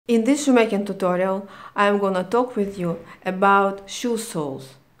In this shoemaking tutorial, I'm gonna talk with you about shoe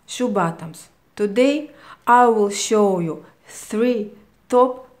soles, shoe bottoms. Today, I will show you 3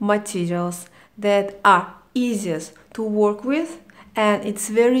 top materials that are easiest to work with, and it's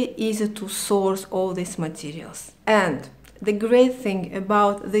very easy to source all these materials. And the great thing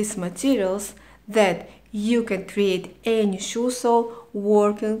about these materials that you can create any shoe sole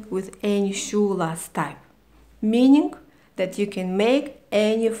working with any shoe last type, meaning that you can make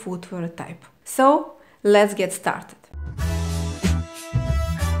any footwear type. So let's get started.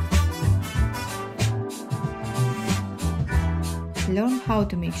 Learn how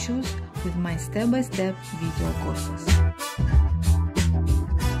to make shoes with my step-by-step video courses.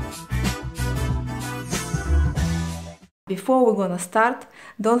 Before we're gonna start,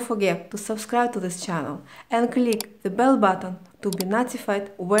 don't forget to subscribe to this channel and click the bell button to be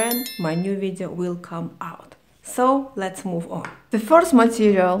notified when my new video will come out. So let's move on. The first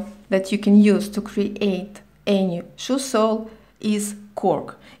material that you can use to create any shoe sole is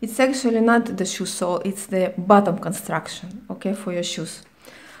cork. It's actually not the shoe sole, it's the bottom construction, okay, for your shoes.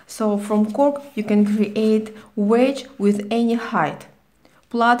 So from cork you can create wedge with any height,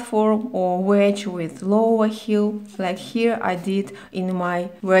 platform or wedge with lower heel, like here I did in my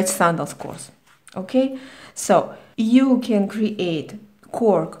wedge sandals course. Okay, so you can create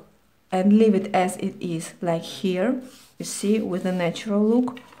cork and leave it as it is, like here, you see, with a natural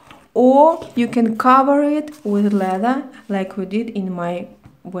look, or you can cover it with leather like we did in my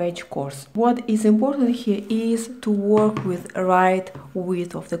wedge course. What is important here is to work with right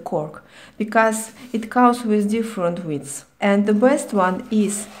width of the cork, because it comes with different widths, and the best one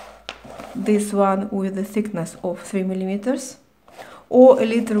is this one with a thickness of 3 millimeters, or a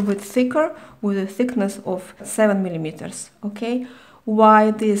little bit thicker with a thickness of 7 millimeters. Okay, why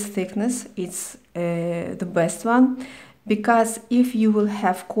this thickness is the best one? Because if you will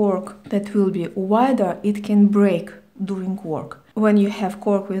have cork that will be wider, it can break during work. When you have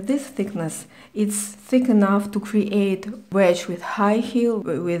cork with this thickness, it's thick enough to create wedge with high heel,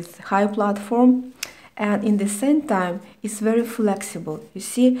 with high platform, and in the same time it's very flexible, you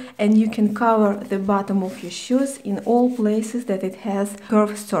see, and you can cover the bottom of your shoes in all places that it has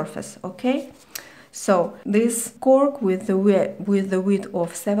curved surface. Okay, so this cork with the width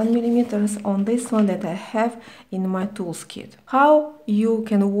of 7 millimeters on this one that I have in my tools kit. How you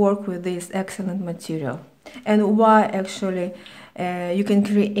can work with this excellent material, and why actually you can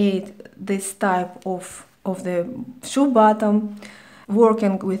create this type of the shoe bottom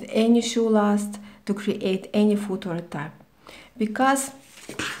working with any shoe last to create any footwear type. Because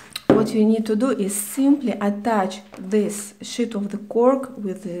what you need to do is simply attach this sheet of the cork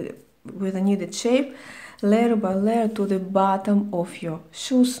with the needed shape layer by layer to the bottom of your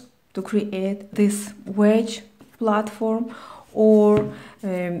shoes to create this wedge platform or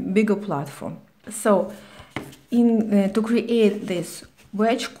bigger platform. So to create this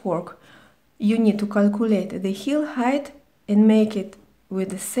wedge cork, you need to calculate the heel height and make it with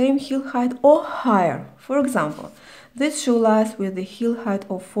the same heel height or higher. For example, this shoe lasts with the heel height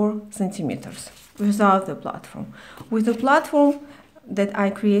of 4 centimeters without the platform. With the platform that I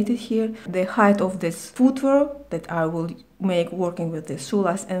created here, the height of this footwear that I will make working with this shoe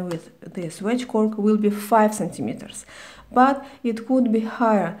last and with this wedge cork will be 5 centimeters. But it could be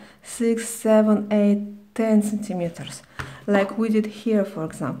higher, 6, 7, 8, 10 centimeters, like we did here, for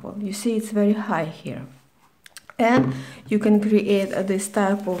example. You see, it's very high here. And you can create this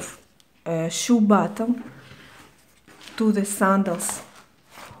type of shoe bottom to the sandals,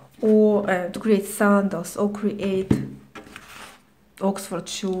 or to create sandals, or create Oxford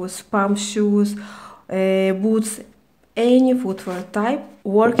shoes, pump shoes, boots, any footwear type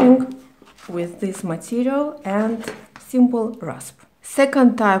working with this material and simple rasp.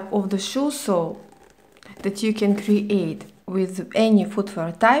 Second type of the shoe sole that you can create with any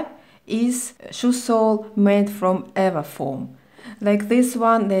footwear type is shoe sole made from EVA foam, like this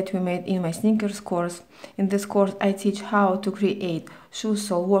one that we made in my sneakers course. In this course I teach how to create shoe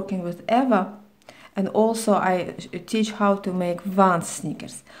sole working with EVA, and also I teach how to make Vans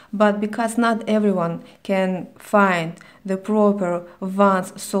sneakers. But because not everyone can find the proper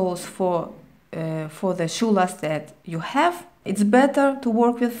Vans soles for the shoe last that you have, it's better to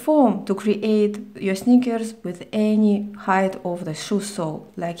work with foam to create your sneakers with any height of the shoe sole,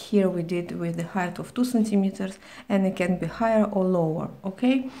 like here we did with the height of 2 centimeters, and it can be higher or lower.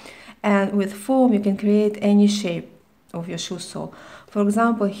 Okay, and with foam you can create any shape of your shoe sole. For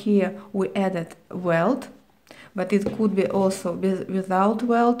example, here we added welt, but it could be also without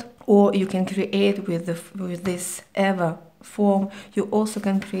welt, or you can create with this EVA foam. You also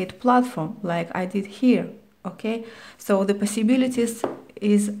can create platform like I did here. Okay, so the possibilities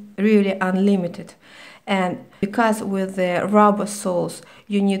is really unlimited. And because with the rubber soles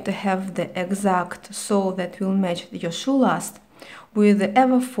you need to have the exact sole that will match your shoe last, with the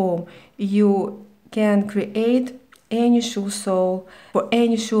Everfoam you can create any shoe sole for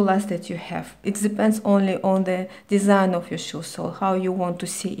any shoe last that you have. It depends only on the design of your shoe sole, how you want to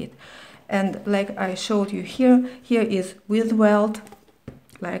see it. And like I showed you here is with welt,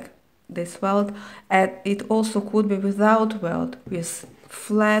 like this welt, and it also could be without welt, with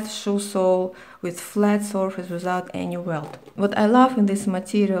flat shoe sole, with flat surface without any welt. What I love in this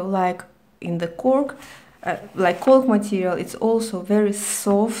material, like in the cork, like cork material, it's also very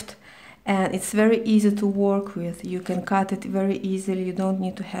soft and it's very easy to work with. You can cut it very easily. You don't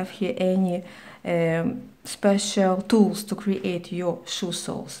need to have here any special tools to create your shoe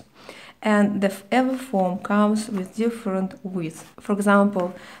soles. And the Everfoam comes with different widths. For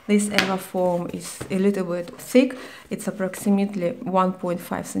example, this Everfoam is a little bit thick. It's approximately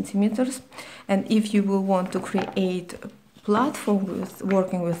 1.5 centimeters. And if you will want to create a platform with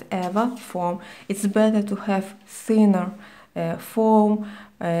working with Everfoam, it's better to have thinner foam,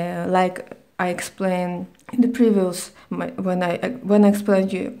 like I explained in the previous, when I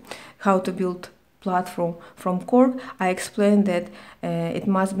explained you how to build platform from cork, I explained that it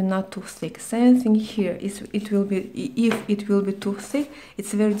must be not too thick. Same thing here. If it will be too thick,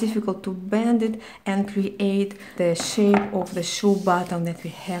 it's very difficult to bend it and create the shape of the shoe bottom that we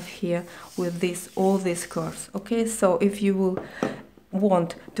have here with all these curves. Okay, so if you will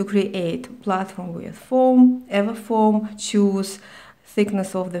want to create platform with foam, Everfoam, choose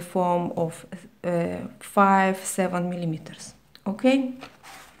thickness of the foam of 5-7 millimeters. Okay.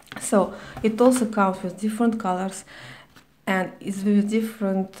 So it also comes with different colors and is with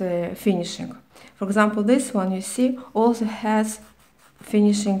different finishing. For example, this one you see also has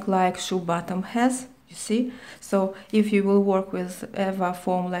finishing like shoe bottom has, you see. So if you will work with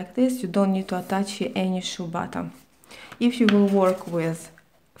Everfoam like this, you don't need to attach here any shoe bottom. If you will work with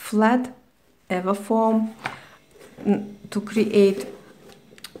flat Everfoam to create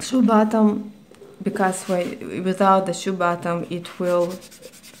shoe bottom, because without the shoe bottom it will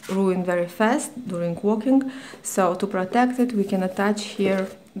ruin very fast during walking, so to protect it we can attach here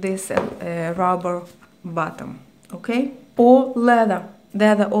this rubber bottom. Okay, or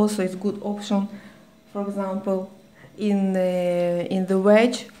leather also is good option. For example, in the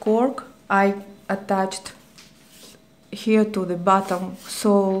wedge cork I attached here to the bottom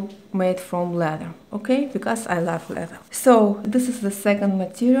sole made from leather. Okay, because I love leather. So this is the second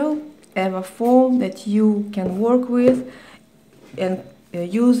material, Everfoam, that you can work with and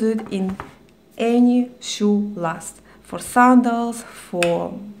use it in any shoe last, for sandals,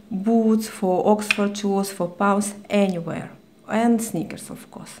 for boots, for Oxford shoes, for pumps, anywhere, and sneakers of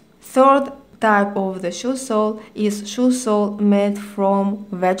course. Third type of the shoe sole is shoe sole made from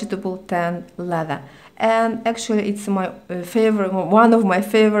vegetable tan leather, and actually it's my one of my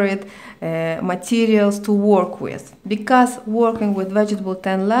favorite materials to work with, because working with vegetable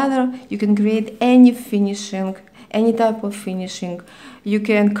tan leather you can create any finishing, any type of finishing. You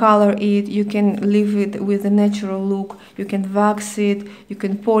can color it, you can leave it with a natural look, you can wax it, you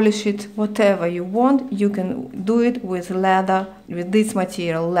can polish it, whatever you want, you can do it with leather, with this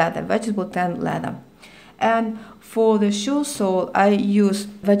material, leather, vegetable tan leather. And for the shoe sole, I use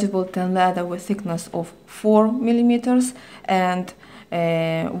vegetable tan leather with thickness of 4 millimeters. And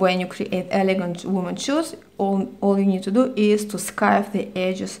when you create elegant women's shoes, all you need to do is to scarf the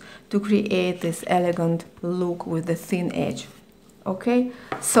edges to create this elegant look with the thin edge. Okay,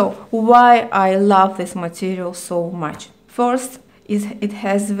 so why I love this material so much? First, it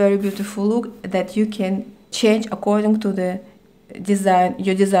has a very beautiful look that you can change according to the design,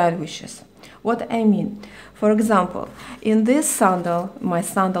 your design wishes. What I mean, for example, in this sandal, my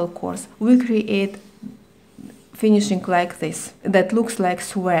sandal course, we create finishing like this, that looks like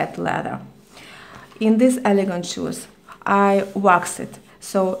sweat leather. In these elegant shoes, I wax it,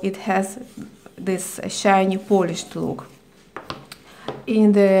 so it has this shiny, polished look.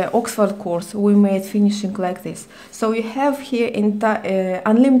 In the Oxford course, we made finishing like this. So you have here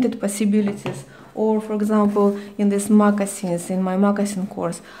unlimited possibilities. Or, for example, in this moccasins, in my moccasin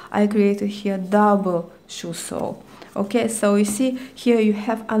course, I created here double shoe sole. Okay, so you see here you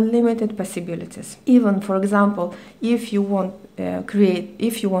have unlimited possibilities. Even, for example, if you want to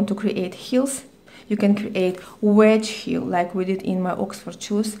create heels, you can create wedge heel like we did in my Oxford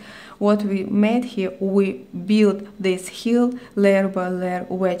shoes. What we made here, we built this heel layer by layer,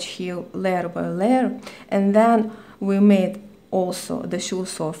 wedge heel layer by layer, and then we made also the shoe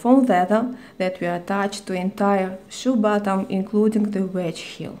sole from leather that we attached to entire shoe bottom, including the wedge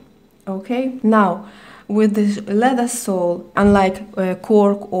heel. Okay, now with the leather sole, unlike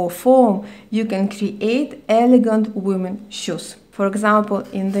cork or foam, you can create elegant women's shoes. For example,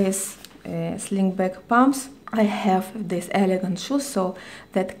 in this slingback pumps, I have this elegant shoe sole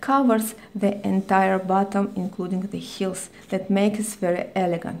that covers the entire bottom, including the heels, that makes it very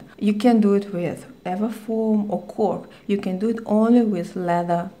elegant. You can do it with ever foam or cork. You can do it only with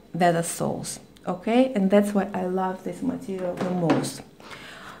leather soles, okay? And that's why I love this material the most.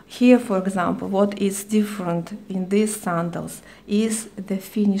 Here, for example, what is different in these sandals is the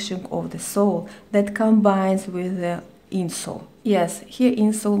finishing of the sole that combines with the insole. Yes, here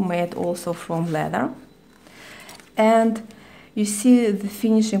insole made also from leather. And you see the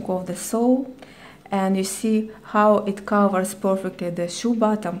finishing of the sole, and you see how it covers perfectly the shoe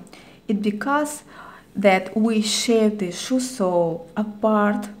bottom. It's because that we shaped the shoe sole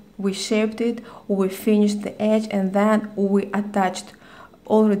apart, we shaped it, we finished the edge, and then we attached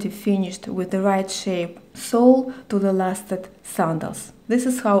already finished with the right shape sole to the lasted sandals. This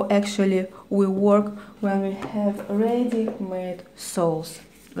is how actually we work when we have ready-made soles,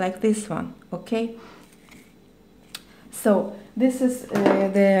 like this one, okay? So this is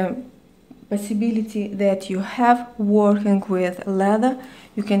the possibility that you have working with leather.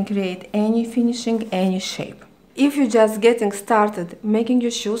 You can create any finishing, any shape. If you're just getting started making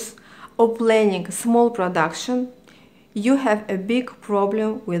your shoes or planning a small production, you have a big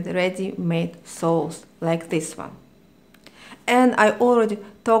problem with ready-made soles like this one. And I already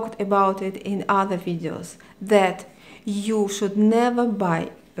talked about it in other videos, that you should never buy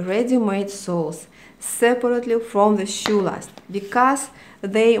ready-made soles separately from the shoe last, because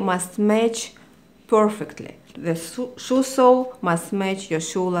they must match perfectly. The shoe sole must match your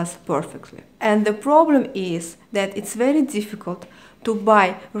shoe last perfectly. And the problem is that it's very difficult to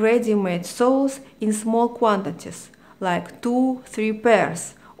buy ready-made soles in small quantities, like 2-3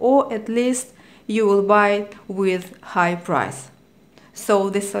 pairs, or at least you will buy it with high price.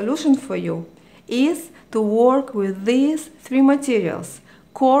 So the solution for you is to work with these 3 materials: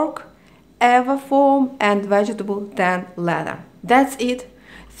 cork, everfoam, and vegetable tan leather. That's it.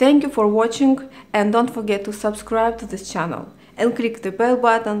 Thank you for watching, and don't forget to subscribe to this channel and click the bell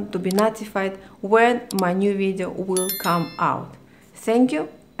button to be notified when my new video will come out. Thank you,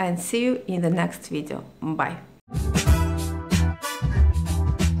 and see you in the next video. Bye.